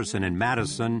Hamilton, Jefferson, and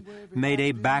Madison made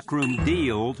a backroom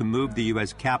deal to move the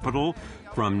U.S. Capitol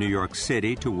from New York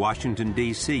City to Washington,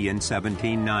 D.C. in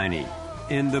 1790.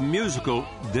 In the musical,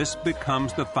 this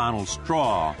becomes the final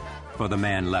straw for the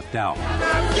man left out.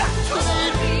 I've got to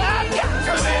be in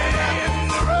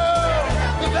the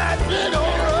room, that little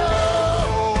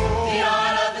room. The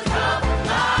art of the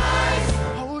compromise.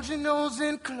 Hold your nose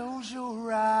and close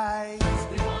your eyes.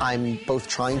 I'm both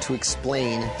trying to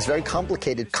explain this very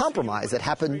complicated compromise that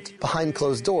happened behind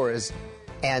closed doors,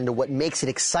 and what makes it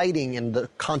exciting in the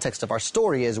context of our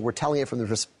story is we're telling it from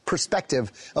the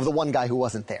perspective of the one guy who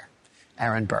wasn't there,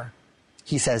 Aaron Burr.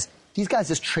 He says, these guys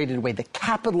just traded away the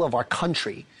capital of our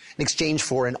country in exchange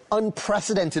for an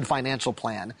unprecedented financial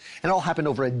plan. And it all happened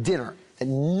over a dinner that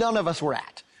none of us were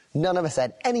at. None of us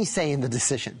had any say in the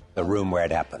decision. The room where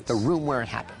it happens. The room where it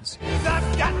happens.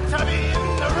 I've got to be in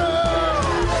the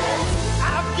room.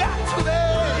 I've got to be.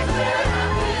 I've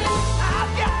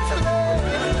got to be.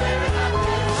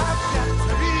 I've got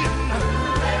to be in.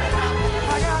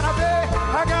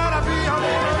 I gotta be on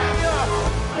the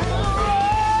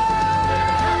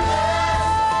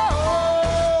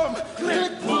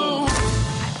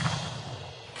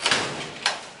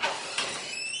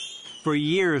For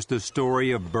years, the story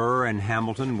of Burr and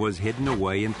Hamilton was hidden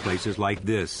away in places like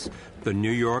this, the New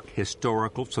York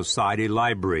Historical Society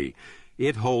Library.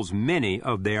 It holds many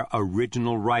of their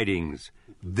original writings.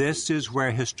 This is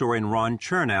where historian Ron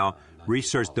Chernow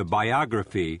researched the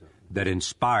biography that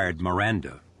inspired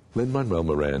Miranda. Lin-Manuel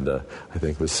Miranda, I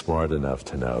think, was smart enough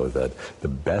to know that the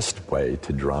best way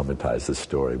to dramatize the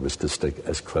story was to stick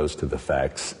as close to the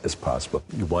facts as possible.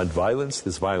 You want violence?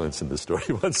 There's violence in the story.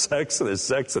 You want sex? There's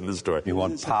sex in the story. You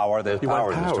want power? There's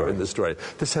power in the story.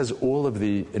 This has all of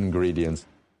the ingredients.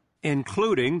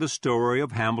 Including the story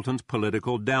of Hamilton's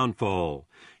political downfall.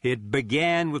 It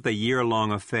began with a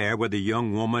year-long affair with a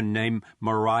young woman named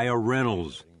Maria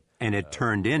Reynolds, and it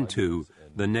turned into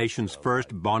the nation's first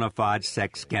bona fide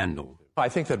sex scandal. I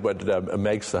think that what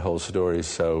makes the whole story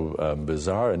so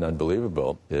bizarre and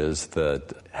unbelievable is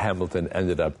that Hamilton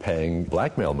ended up paying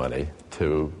blackmail money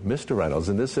to Mr. Reynolds,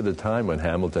 and this at a time when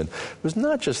Hamilton was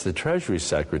not just the Treasury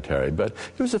Secretary, but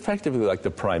he was effectively like the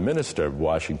Prime Minister of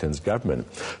Washington's government.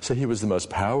 So he was the most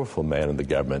powerful man in the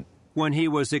government. When he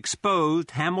was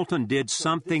exposed, Hamilton did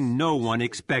something no one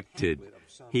expected.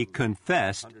 He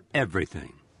confessed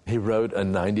everything. He wrote a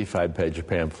 95-page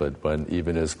pamphlet when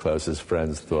even his closest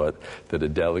friends thought that a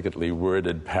delicately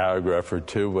worded paragraph or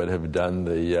two would have done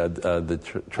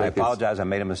the trick. I apologize, I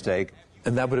made a mistake.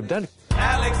 And that would have done it.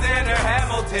 Alexander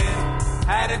Hamilton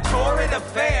had a torrid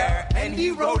affair, and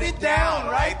he wrote it down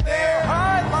right there.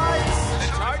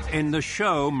 Highlights. In the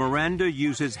show, Miranda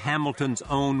uses Hamilton's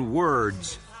own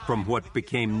words from what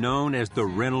became known as the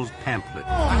Reynolds pamphlet.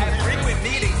 I had frequent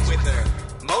meetings with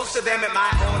her, most of them at my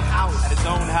own house. At his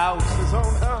own house. His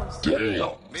own house.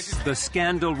 Damn. The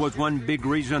scandal was one big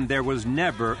reason there was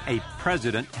never a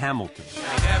President Hamilton.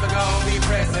 Never gonna be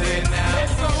president now.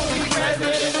 Never gonna be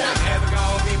president now. Never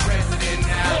gonna be president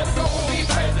now. Never gonna be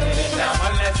president now.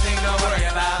 One less thing to worry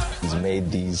about. He's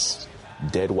made these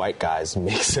dead white guys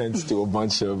make sense to a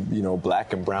bunch of,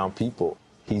 black and brown people.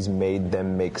 He's made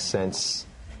them make sense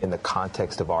in the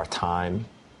context of our time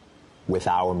with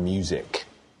our music.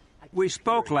 We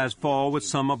spoke last fall with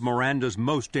some of Miranda's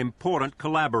most important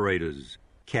collaborators.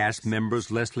 Cast members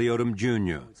Leslie Odom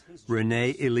Jr.,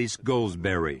 Renee Elise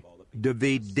Goldsberry,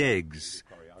 Daveed Diggs,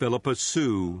 Philippa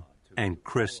Sue, and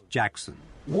Chris Jackson.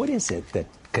 What is it that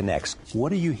connects?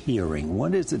 What are you hearing?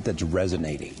 What is it that's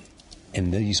resonating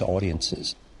in these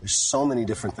audiences? There's so many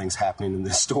different things happening in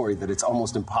this story that it's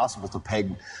almost impossible to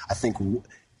peg, I think,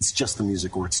 it's just the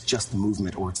music, or it's just the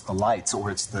movement, or it's the lights,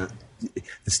 or it's the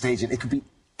stage. And it could be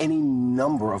any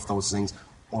number of those things,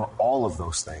 or all of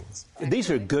those things. These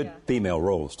are good female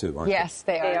roles, too, aren't they? Yes,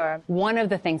 they are. One of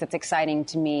the things that's exciting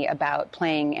to me about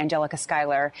playing Angelica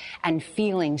Schuyler and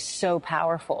feeling so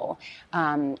powerful,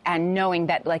 and knowing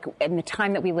that, like, in the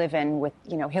time that we live in with,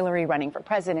 Hillary running for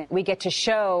president, we get to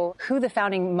show who the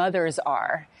founding mothers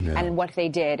are and what they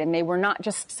did. And they were not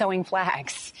just sewing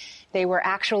flags. They were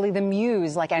actually the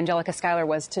muse, like Angelica Schuyler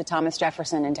was to Thomas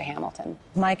Jefferson and to Hamilton.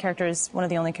 My character is one of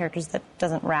the only characters that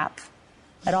doesn't rap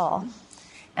at all.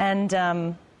 And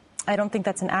I don't think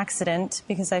that's an accident,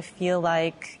 because I feel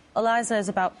like Eliza is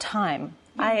about time.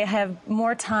 I have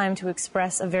more time to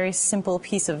express a very simple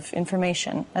piece of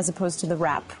information as opposed to the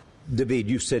rap. Daveed,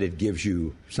 you said it gives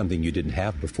you something you didn't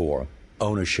have before,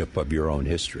 ownership of your own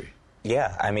history.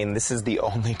 Yeah, I mean, this is the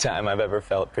only time I've ever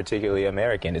felt particularly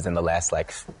American, is in the last,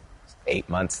 8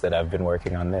 months that I've been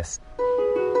working on this.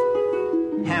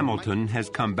 Hamilton has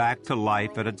come back to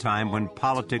life at a time when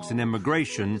politics and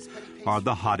immigration are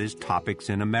the hottest topics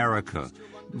in America.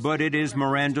 But it is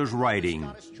Miranda's writing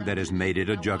that has made it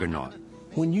a juggernaut.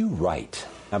 When you write,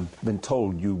 I've been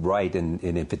told you write, and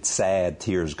if it's sad,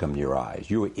 tears come to your eyes.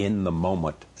 You're in the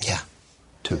moment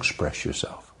to express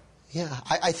yourself. Yeah,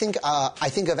 I think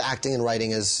of acting and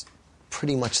writing as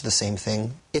pretty much the same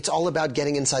thing. It's all about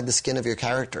getting inside the skin of your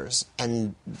characters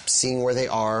and seeing where they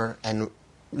are and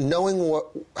knowing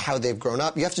how they've grown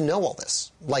up. You have to know all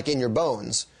this, like in your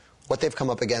bones, what they've come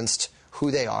up against, who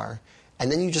they are,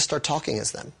 and then you just start talking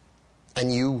as them.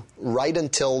 And you write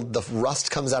until the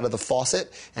rust comes out of the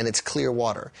faucet and it's clear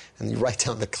water. And you write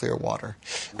down the clear water.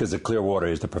 Because the clear water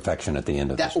is the perfection at the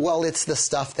end of this. Well, it's the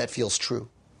stuff that feels true.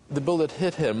 The bullet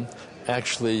hit him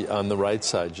actually on the right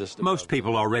side. Most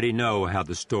people already know how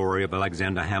the story of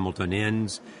Alexander Hamilton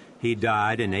ends. He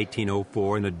died in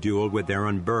 1804 in a duel with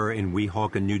Aaron Burr in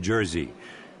Weehawken, New Jersey.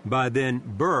 By then,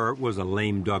 Burr was a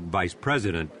lame duck vice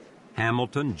president.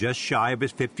 Hamilton, just shy of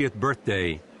his 50th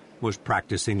birthday, was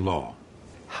practicing law.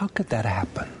 How could that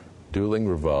happen? Dueling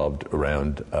revolved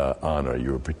around honor.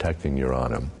 You were protecting your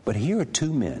honor. But here are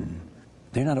two men.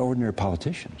 They're not ordinary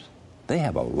politicians. They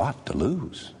have a lot to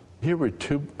lose. Here were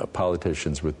two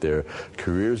politicians with their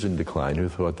careers in decline who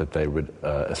thought that they would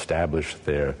establish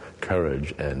their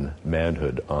courage and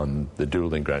manhood on the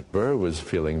dueling ground. Burr was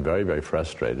feeling very, very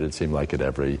frustrated. It seemed like at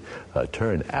every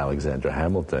turn, Alexander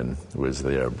Hamilton was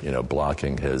there,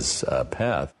 blocking his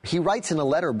path. He writes in a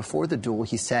letter before the duel,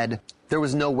 he said, "There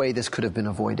was no way this could have been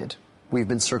avoided. We've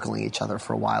been circling each other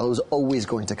for a while. It was always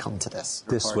going to come to this.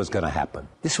 This was going to happen.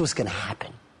 This was going to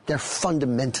happen. They're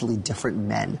fundamentally different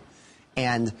men.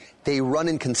 And they run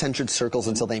in concentric circles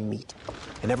until they meet.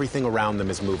 And everything around them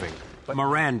is moving.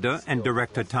 Miranda and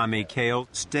director Tommy Kail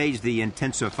staged the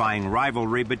intensifying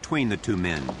rivalry between the two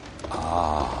men.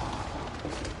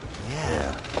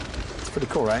 Yeah. It's pretty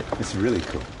cool, right? It's really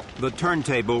cool. The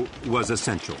turntable was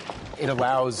essential. It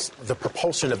allows the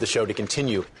propulsion of the show to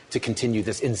continue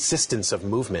this insistence of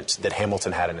movement that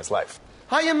Hamilton had in his life.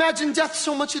 I imagine death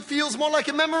so much it feels more like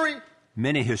a memory.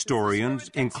 Many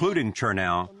historians, including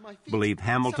Chernow, believe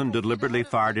Hamilton deliberately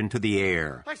fired into the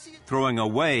air, throwing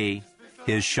away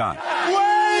his shot.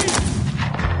 Wait!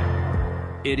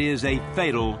 It is a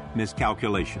fatal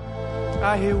miscalculation.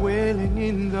 I hear wailing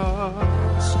in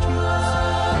the streets.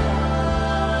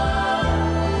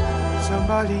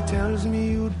 Somebody tells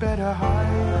me you'd better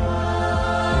hide.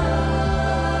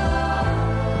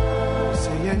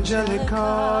 Say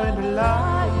Angelica and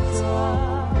Eliza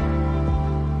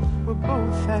were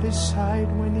both at his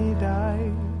side when he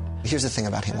died. Here's the thing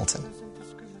about Hamilton.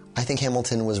 I think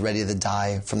Hamilton was ready to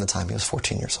die from the time he was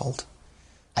 14 years old.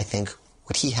 I think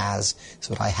what he has is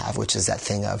what I have, which is that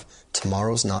thing of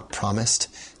tomorrow's not promised.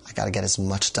 I got to get as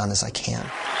much done as I can.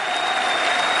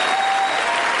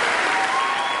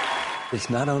 It's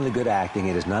not only good acting,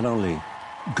 it is not only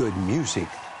good music.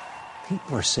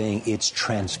 People are saying it's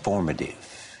transformative.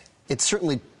 It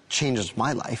certainly changes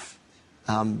my life.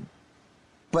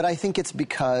 But I think it's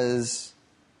because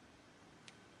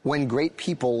when great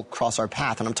people cross our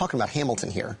path, and I'm talking about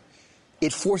Hamilton here,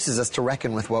 it forces us to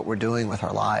reckon with what we're doing with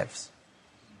our lives.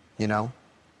 You know?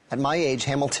 At my age,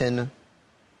 Hamilton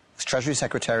was Treasury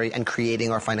Secretary and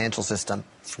creating our financial system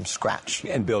from scratch.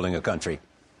 And building a country.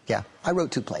 Yeah, I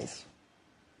wrote 2 plays.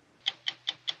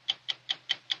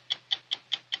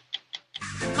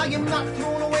 I am not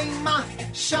throwing away my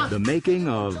shot. The making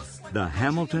of the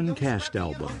Hamilton cast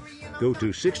album. Go to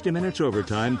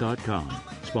 60minutesovertime.com.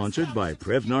 Sponsored by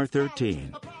Prevnar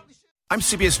 13. I'm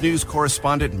CBS News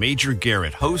correspondent Major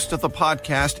Garrett, host of the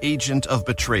podcast Agent of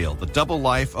Betrayal, The Double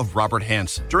Life of Robert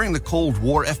Hanssen. During the Cold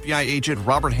War, FBI agent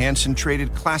Robert Hanssen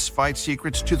traded classified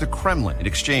secrets to the Kremlin in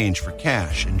exchange for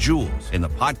cash and jewels. In the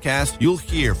podcast, you'll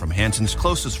hear from Hanssen's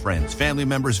closest friends, family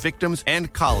members, victims,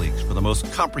 and colleagues for the most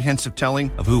comprehensive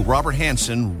telling of who Robert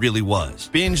Hanssen really was.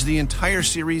 Binge the entire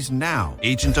series now.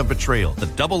 Agent of Betrayal, The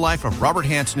Double Life of Robert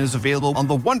Hanssen is available on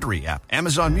the Wondery app,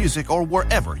 Amazon Music, or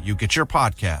wherever you get your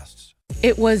podcasts.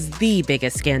 It was the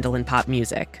biggest scandal in pop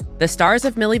music. The stars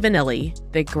of Milli Vanilli,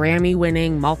 the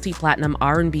Grammy-winning multi-platinum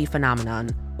R&B phenomenon,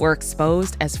 were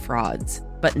exposed as frauds.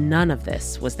 But none of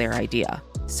this was their idea.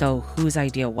 So whose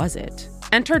idea was it?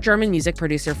 Enter German music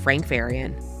producer Frank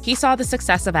Farian. He saw the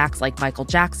success of acts like Michael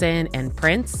Jackson and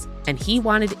Prince, and he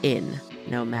wanted in,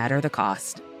 no matter the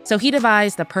cost. So he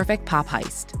devised the perfect pop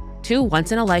heist. 2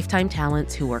 once-in-a-lifetime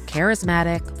talents who were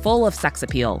charismatic, full of sex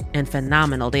appeal, and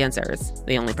phenomenal dancers.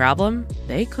 The only problem?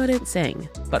 They couldn't sing.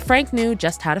 But Frank knew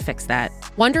just how to fix that.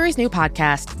 Wondery's new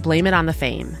podcast, Blame It on the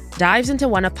Fame, dives into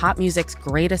one of pop music's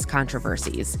greatest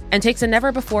controversies and takes a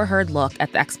never-before-heard look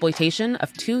at the exploitation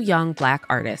of 2 young Black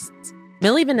artists.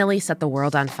 Milli Vanilli set the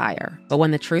world on fire, but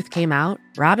when the truth came out,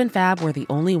 Rob and Fab were the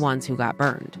only ones who got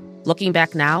burned. Looking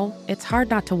back now, it's hard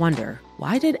not to wonder,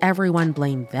 why did everyone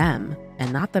blame them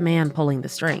and not the man pulling the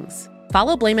strings?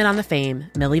 Follow Blame It on the Fame,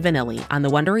 Milli Vanilli, on the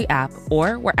Wondery app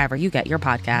or wherever you get your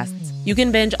podcasts. You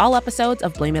can binge all episodes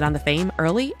of Blame It on the Fame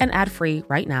early and ad-free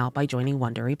right now by joining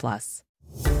Wondery Plus.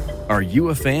 Are you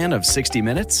a fan of 60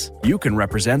 Minutes? You can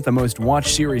represent the most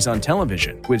watched series on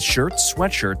television with shirts,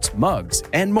 sweatshirts, mugs,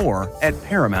 and more at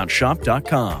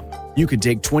ParamountShop.com. You can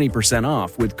take 20%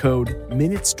 off with code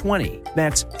MINUTES20.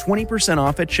 That's 20%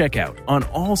 off at checkout on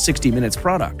all 60 Minutes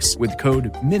products with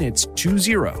code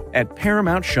MINUTES20 at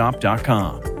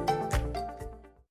ParamountShop.com.